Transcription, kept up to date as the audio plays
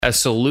a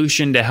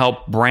solution to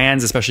help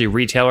brands, especially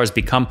retailers,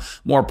 become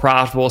more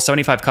profitable.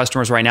 75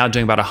 customers right now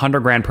doing about 100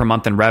 grand per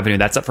month in revenue.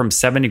 That's up from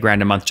 70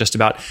 grand a month just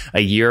about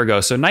a year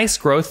ago. So nice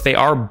growth. They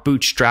are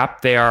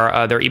bootstrapped. They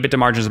are their EBITDA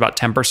margin is about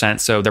 10%.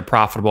 So they're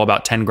profitable,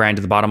 about 10 grand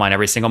to the bottom line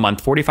every single month.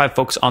 45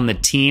 folks on the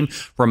team,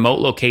 remote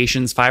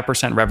locations,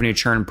 5% revenue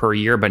churn per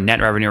year, but net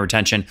revenue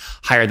retention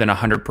higher than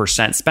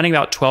 100%. Spending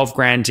about 12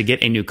 grand to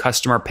get a new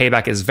customer.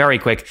 Payback is very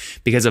quick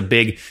because of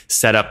big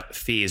setup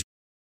fees.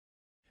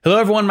 Hello,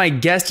 everyone. My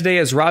guest today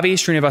is Ravi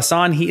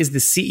Srinivasan. He is the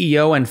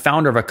CEO and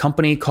founder of a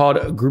company called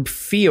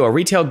Groupfio, a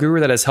retail guru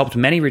that has helped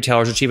many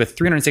retailers achieve a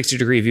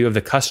 360-degree view of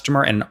the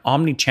customer in an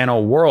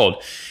omni-channel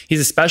world. He's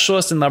a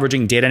specialist in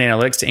leveraging data and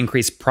analytics to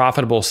increase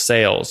profitable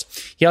sales.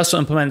 He also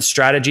implements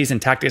strategies and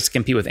tactics to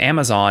compete with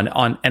Amazon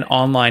on and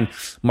online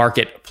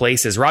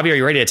marketplaces. Ravi, are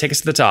you ready to take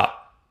us to the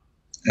top?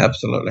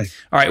 Absolutely.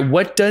 All right.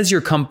 What does your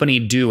company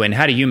do and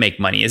how do you make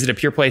money? Is it a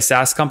pure play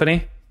SaaS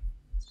company?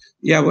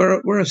 Yeah,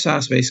 we're a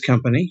SaaS-based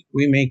company.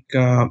 We make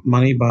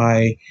money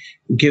by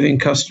giving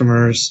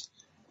customers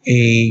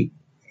a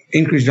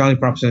increased value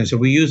proposition. So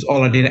we use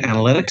all our data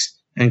analytics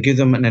and give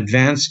them an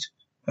advanced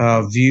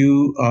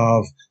view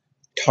of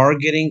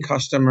targeting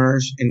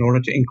customers in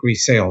order to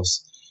increase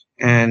sales.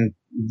 And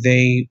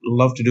they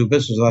love to do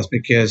business with us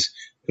because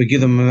we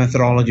give them a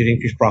methodology to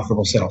increase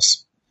profitable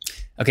sales.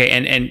 Okay,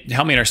 and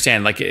help me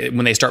understand, like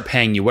when they start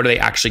paying you, what are they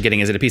actually getting?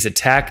 Is it a piece of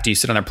tech? Do you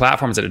sit on their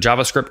platform? Is it a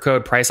JavaScript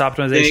code, price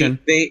optimization?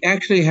 They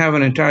actually have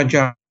an entire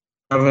Java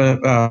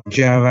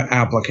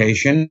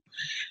application.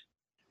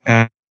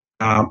 It's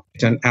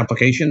an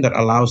application that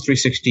allows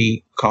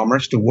 360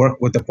 commerce to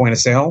work with the point of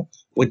sale,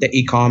 with the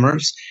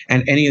e-commerce,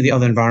 and any of the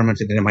other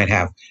environments that they might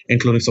have,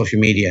 including social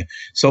media.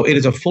 So it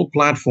is a full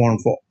platform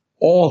for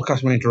all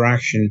customer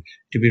interaction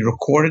to be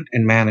recorded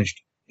and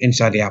managed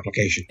inside the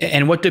application.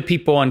 And what do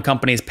people and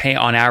companies pay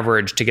on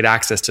average to get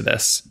access to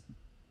this?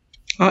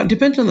 It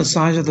depends on the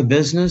size of the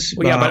business.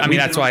 Well, yeah, but I mean,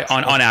 that's why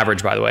on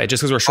average, by the way,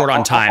 just because we're short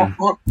on time.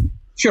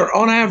 Sure.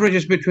 On average,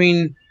 it's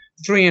between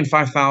 $3,000 and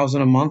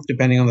 $5,000 a month,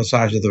 depending on the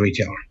size of the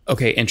retailer.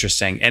 Okay,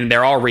 interesting. And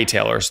they're all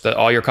retailers,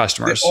 all your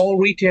customers? They're all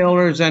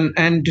retailers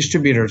and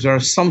distributors. There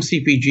are some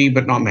CPG,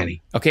 but not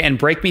many. Okay,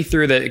 and walk me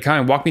through the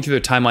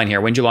timeline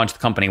here. When did you launch the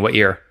company? What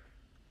year?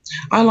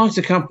 I launched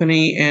the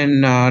company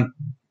in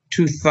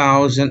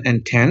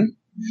 2010.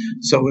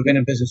 So we've been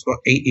in business for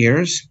 8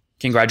 years.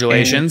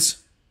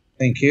 Congratulations.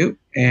 Thank you.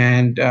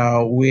 And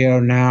we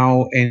are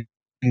now in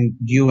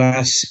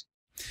U.S.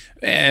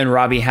 And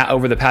Ravi,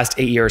 over the past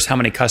 8 years, how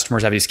many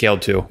customers have you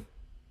scaled to?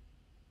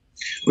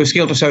 We've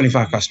scaled to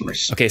 75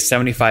 customers. Okay,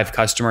 75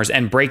 customers.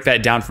 And break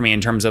that down for me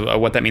in terms of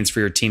what that means for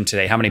your team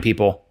today. How many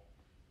people?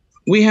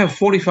 We have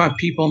 45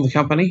 people in the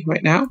company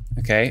right now.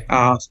 Okay.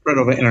 Spread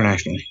over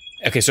internationally.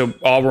 Okay, so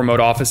all remote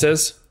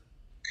offices?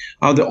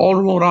 The all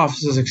remote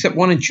offices, except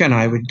one in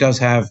Chennai, which does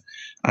have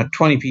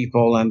 20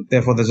 people, and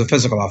therefore there's a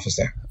physical office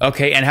there.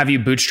 Okay, and have you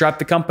bootstrapped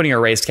the company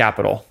or raised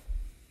capital?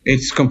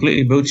 It's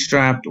completely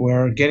bootstrapped.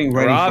 We're getting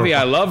ready. Ravi,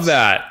 I love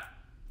that.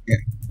 Yeah.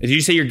 Did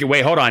you say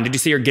wait, hold on. Did you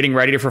say you're getting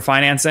ready for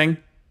financing?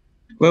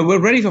 Well, we're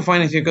ready for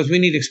financing because we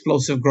need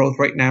explosive growth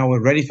right now.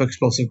 We're ready for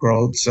explosive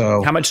growth.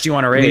 So, how much do you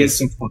want to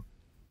raise?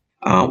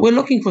 We're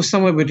looking for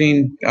somewhere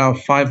between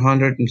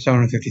 500 and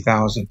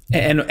 750,000.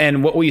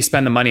 And what will you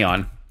spend the money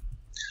on?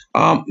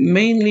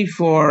 Mainly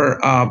for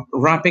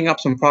wrapping up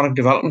some product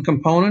development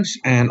components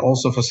and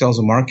also for sales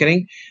and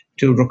marketing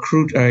to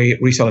recruit a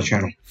reseller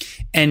channel.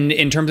 And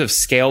in terms of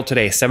scale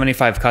today,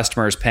 75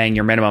 customers paying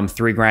your minimum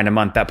 $3,000 a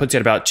month, that puts you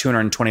at about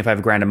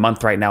 225 grand a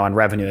month right now on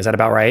revenue. Is that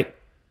about right?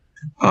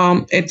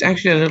 It's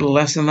actually a little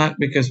less than that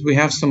because we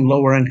have some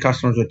lower end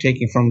customers we're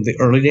taking from the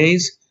early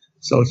days.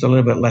 So it's a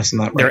little bit less than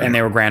that right now. And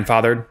they were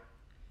grandfathered?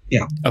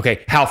 Yeah.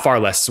 Okay. How far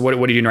less? What are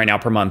you doing right now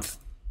per month?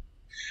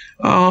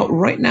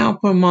 Right now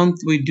per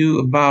month, we do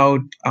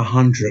about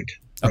 100.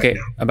 Okay.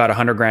 About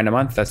 100 grand a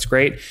month. That's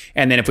great.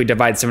 And then if we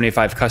divide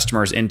 75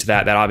 customers into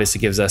that obviously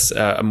gives us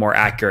a more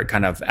accurate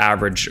kind of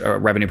average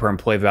revenue per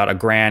employee of about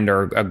 $1,000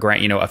 or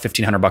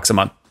 $1,500 a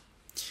month.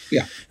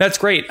 Yeah. That's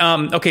great.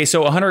 Okay.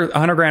 So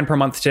 100 grand per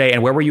month today.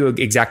 And where were you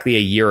exactly a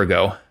year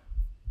ago?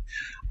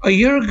 A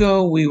year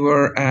ago, we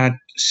were at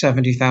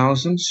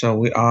 70,000. So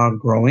we are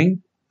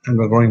growing and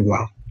we're growing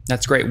well.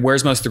 That's great.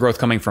 Where's most of the growth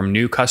coming from?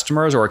 New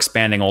customers or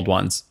expanding old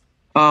ones?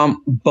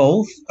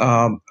 Both.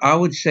 I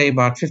would say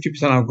about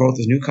 50% of our growth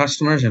is new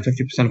customers and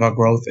 50% of our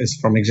growth is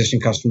from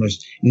existing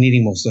customers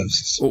needing more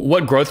services.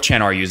 What growth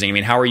channel are you using? I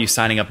mean, how are you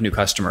signing up new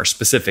customers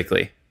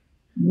specifically?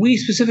 We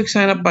specifically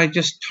sign up by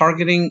just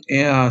targeting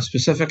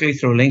specifically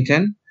through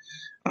LinkedIn.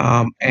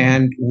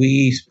 And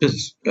we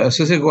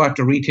specifically go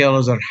after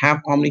retailers that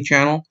have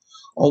omni-channel,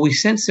 or we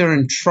sense they're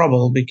in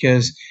trouble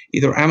because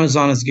either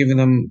Amazon is giving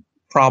them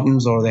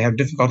problems or they have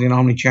difficulty in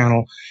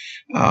omni-channel.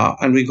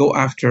 And we go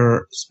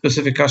after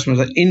specific customers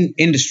that in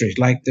industries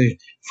like the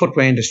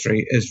footwear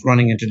industry is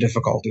running into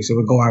difficulty. So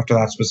we go after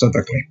that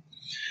specifically.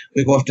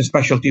 We go after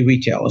specialty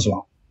retail as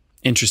well.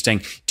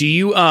 Interesting. Do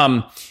you,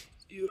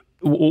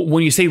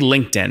 when you say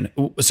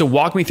LinkedIn, so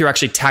walk me through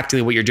actually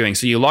tactically what you're doing.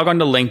 So you log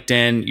onto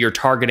LinkedIn, you're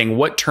targeting,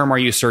 what term are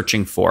you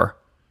searching for?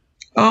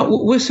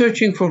 We're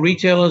searching for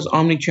retailers,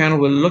 omni-channel.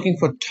 We're looking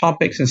for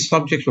topics and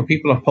subjects where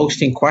people are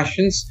posting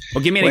questions.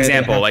 Well, give me an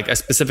example, like a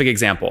specific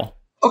example.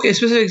 Okay, a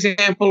specific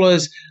example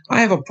is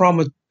I have a problem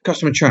with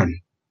customer churn.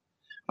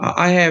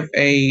 I have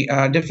a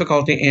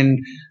difficulty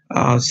in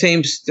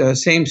same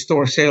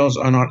store sales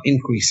are not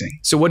increasing.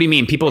 So what do you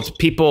mean?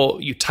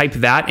 People, you type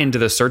that into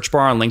the search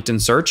bar on LinkedIn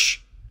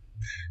search?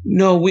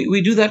 No,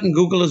 we do that in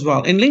Google as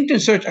well. In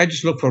LinkedIn search, I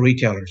just look for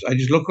retailers. I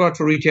just look out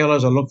for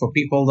retailers. I look for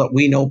people that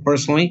we know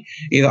personally,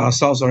 either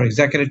ourselves or our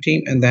executive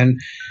team, and then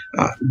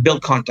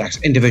build contacts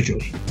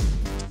individually.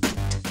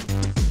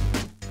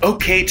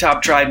 Okay,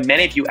 Top Tribe,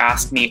 many of you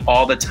ask me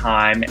all the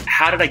time,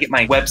 how did I get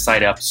my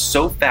website up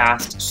so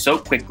fast, so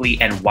quickly,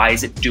 and why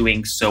is it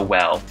doing so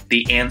well?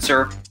 The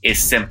answer is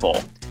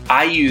simple.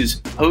 I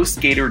use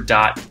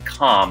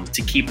HostGator.com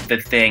to keep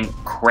the thing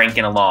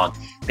cranking along.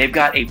 They've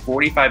got a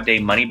 45-day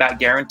money-back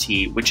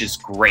guarantee, which is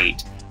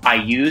great. I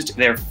used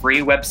their free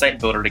website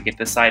builder to get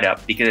the site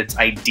up because it's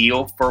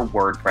ideal for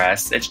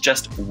WordPress. It's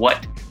just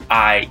what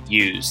I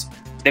use.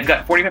 They've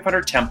got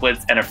 4,500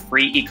 templates and a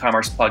free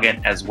e-commerce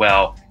plugin as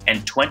well,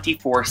 and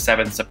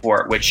 24/7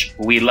 support, which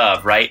we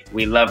love, right?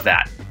 We love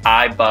that.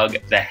 I bug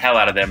the hell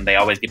out of them. They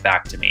always get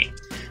back to me.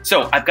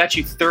 So I've got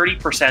you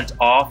 30%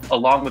 off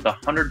along with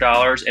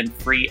 $100 in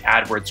free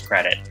AdWords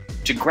credit.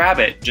 To grab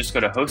it, just go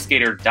to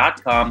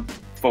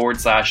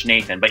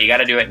HostGator.com/Nathan, but you got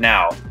to do it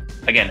now.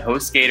 Again,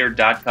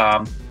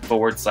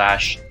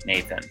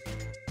 HostGator.com/Nathan.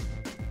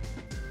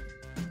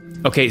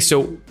 Okay,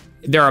 so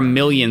there are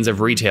millions of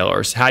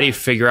retailers. How do you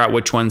figure out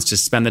which ones to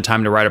spend the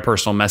time to write a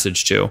personal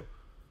message to?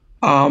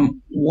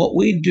 What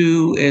we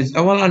do is,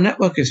 our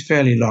network is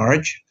fairly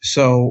large,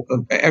 so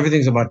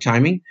everything's about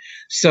timing.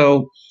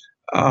 So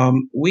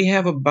we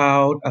have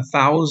about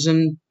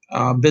 1,000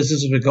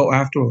 businesses we go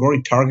after. We've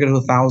already targeted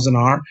 1,000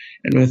 are,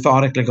 and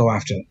methodically go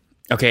after them.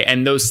 Okay,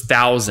 and those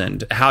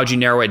 1,000, how'd you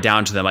narrow it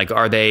down to them? Like,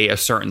 are they a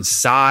certain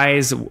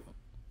size?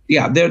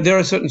 Yeah, they're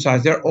a certain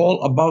size. They're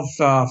all above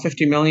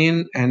 50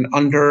 million and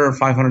under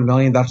 500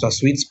 million. That's our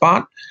sweet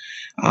spot.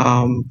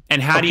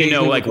 And how do you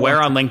know, like, where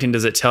on LinkedIn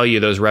does it tell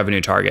you those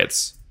revenue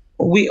targets?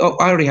 I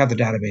already have the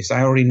database.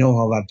 I already know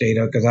all that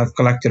data because I've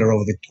collected it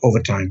over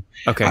time.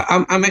 Okay.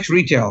 I'm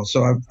ex-retail,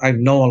 so I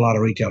know a lot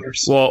of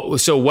retailers. Well,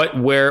 so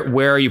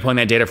where are you pulling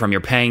that data from?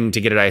 You're paying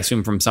to get it, I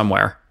assume, from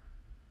somewhere.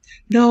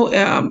 No,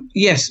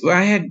 yes,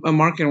 I had a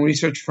market and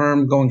research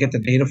firm go and get the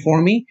data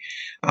for me.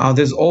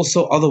 There's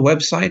also other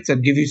websites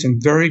that give you some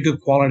very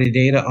good quality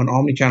data on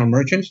omnichannel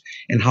merchants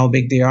and how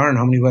big they are and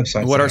how many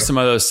websites. What are some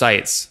of those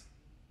sites?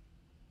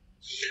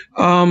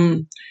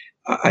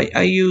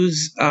 I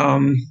use,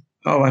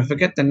 I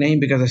forget the name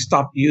because I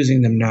stopped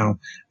using them now.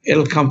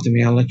 It'll come to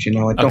me. I'll let you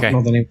know. I don't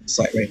know the name of the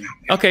site right now.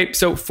 Okay,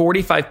 so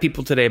 45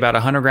 people today, about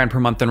 $100,000 per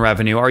month in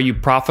revenue. Are you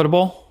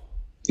profitable?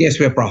 Yes,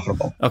 we are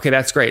profitable. Okay,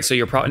 that's great. So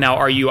now,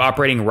 are you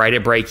operating right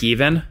at break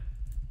even?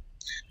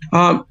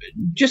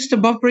 Just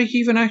above break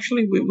even,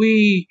 actually.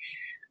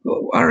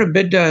 Our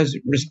EBITDA is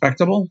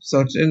respectable, so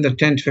it's in the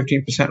 10 to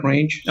 15%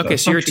 range. Okay,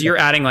 so you're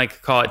adding,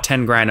 like, call it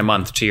 $10,000 a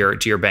month to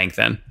your bank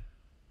then.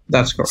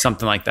 That's correct.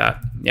 Something like that.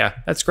 Yeah,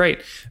 that's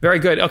great. Very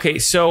good. Okay,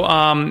 so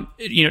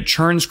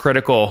churn's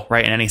critical,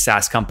 right, in any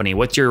SaaS company.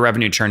 What's your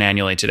revenue churn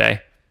annually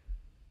today?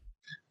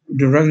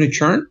 The revenue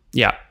churn?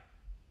 Yeah.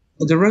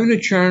 The revenue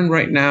churn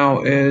right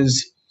now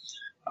is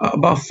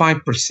about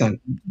 5%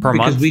 per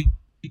month. Because we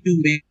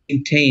do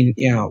maintain,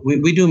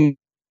 we do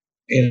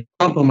a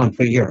complement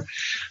per year.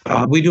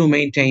 We do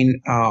maintain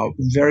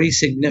very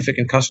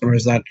significant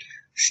customers that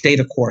stay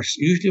the course.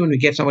 Usually, when we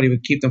get somebody, we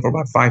keep them for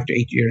about 5 to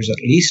 8 years at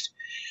least.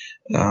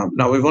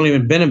 Now, we've only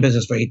been in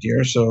business for 8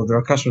 years, so there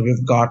are customers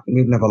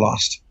we've never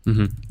lost.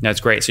 Mm-hmm. That's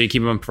great. So you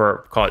keep them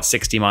for, call it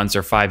 60 months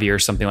or 5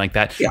 years, something like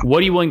that. Yeah. What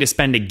are you willing to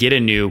spend to get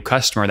a new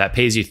customer that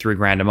pays you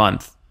 $3,000 a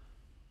month?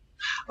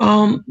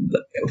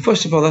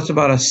 First of all, that's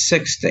about a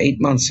 6 to 8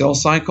 month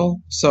sales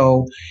cycle.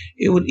 So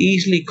it would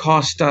easily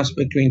cost us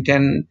between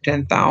 $10,000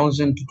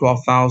 to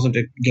 $12,000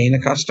 to gain a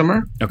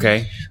customer.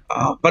 Okay.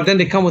 But then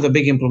they come with a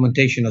big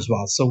implementation as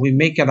well. So we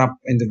make it up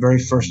in the very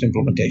first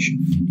implementation.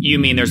 You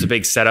mean there's a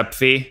big setup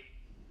fee?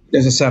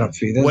 There's a setup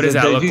fee. What does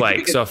that look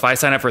like? So if I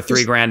sign up for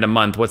 $3,000 a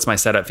month, what's my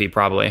setup fee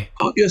probably?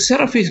 Your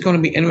setup fee is going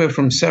to be anywhere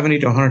from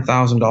 $70,000 to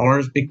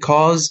 $100,000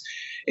 because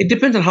it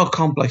depends on how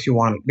complex you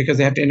want it. Because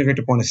they have to integrate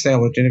to point of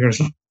sale, with integrate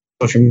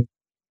social media,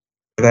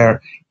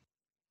 their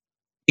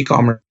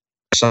e-commerce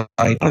site,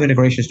 other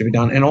integrations to be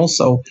done, and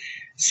also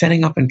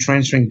setting up and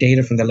transferring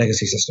data from the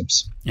legacy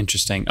systems.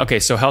 Interesting. Okay,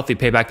 so healthy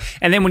payback.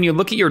 And then when you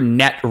look at your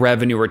net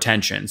revenue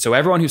retention, so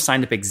everyone who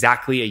signed up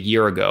exactly a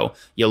year ago,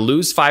 you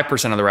lose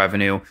 5% of the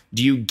revenue.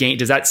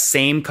 Does that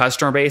same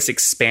customer base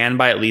expand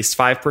by at least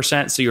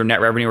 5%? So your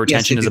net revenue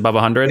retention is above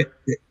 100?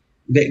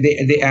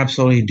 They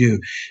absolutely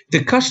do.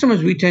 The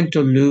customers we tend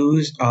to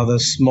lose are the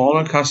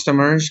smaller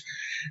customers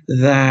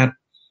that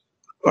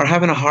are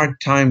having a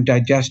hard time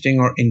digesting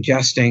or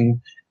ingesting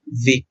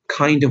the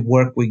kind of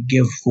work we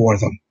give for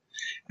them.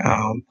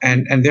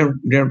 and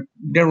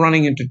they're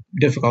running into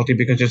difficulty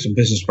because there's some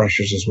business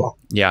pressures as well.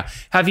 Yeah.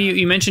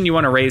 You mentioned you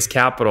want to raise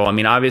capital. I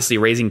mean, obviously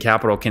raising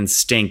capital can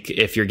stink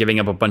if you're giving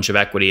up a bunch of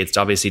equity. It's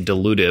obviously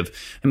dilutive.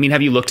 I mean,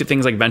 have you looked at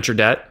things like venture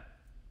debt?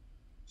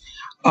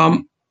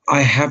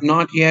 I have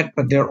not yet,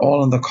 but they're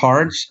all in the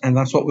cards, and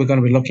that's what we're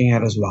going to be looking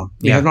at as well.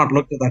 We have not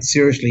looked at that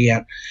seriously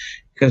yet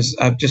because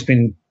I've just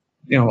been,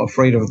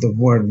 afraid of the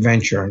word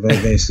venture.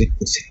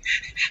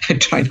 I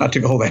try not to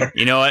go there.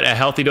 You know what? A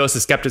healthy dose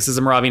of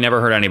skepticism, Ravi,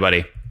 never hurt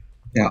anybody.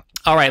 Yeah.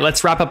 All right,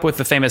 let's wrap up with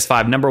the famous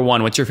five. Number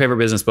one, what's your favorite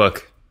business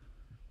book?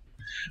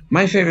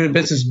 My favorite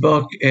business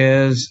book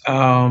is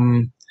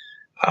The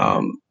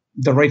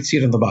Right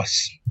Seat of the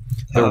Bus.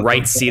 The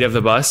Right Seat of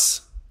the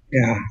Bus?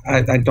 Yeah,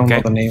 I don't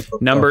know the name.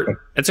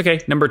 That's okay.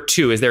 Number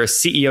two, is there a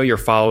CEO you're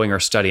following or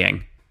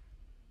studying?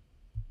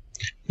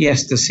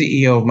 Yes, the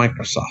CEO of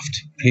Microsoft.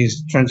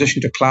 He's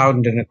transitioned to cloud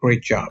and did a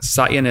great job.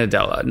 Satya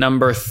Nadella.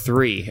 Number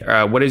three,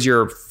 what is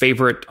your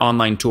favorite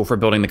online tool for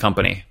building the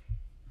company?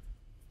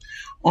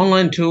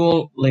 Online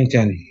tool,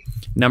 LinkedIn.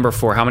 Number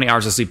four, how many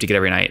hours of sleep do you get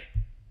every night?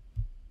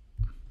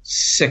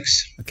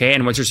 6. Okay,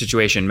 and what's your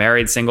situation?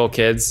 Married, single,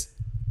 kids?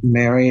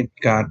 Married,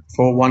 got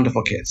 4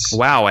 wonderful kids.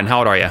 Wow, and how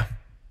old are you?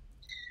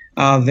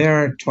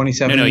 They're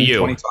 27 No, and you.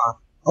 25.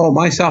 Oh,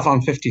 myself,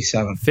 I'm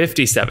 57.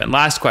 57.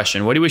 Last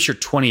question. What do you wish your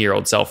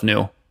 20-year-old self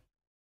knew?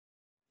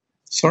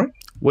 Sorry?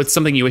 What's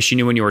something you wish you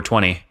knew when you were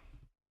 20?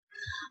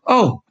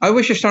 Oh, I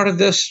wish I started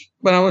this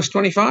when I was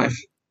 25.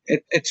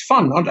 It's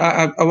fun.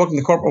 I worked in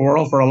the corporate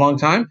world for a long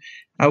time.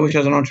 I wish I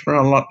was an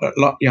entrepreneur a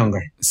lot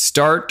younger.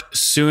 Start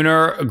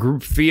sooner.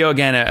 Groupfio,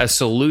 again, a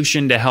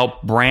solution to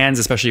help brands,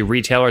 especially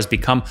retailers,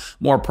 become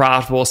more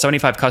profitable.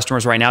 75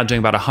 customers right now doing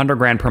about 100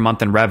 grand per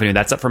month in revenue.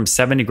 That's up from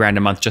 70 grand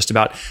a month just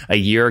about a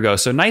year ago.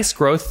 So nice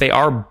growth. They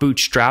are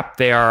bootstrapped.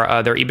 They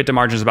are their EBITDA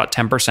margin is about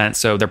 10%.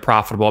 So they're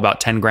profitable,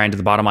 about 10 grand to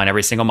the bottom line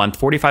every single month.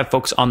 45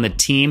 folks on the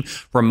team,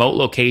 remote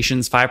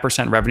locations,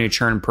 5% revenue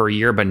churn per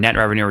year, but net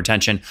revenue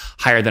retention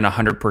higher than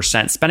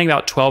 100%. Spending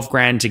about 12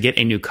 grand to get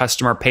a new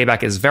customer.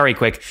 Payback is very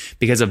quick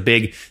because of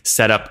big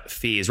setup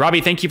fees.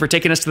 Ravi, thank you for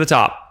taking us to the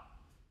top.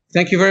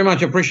 Thank you very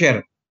much. I appreciate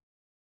it.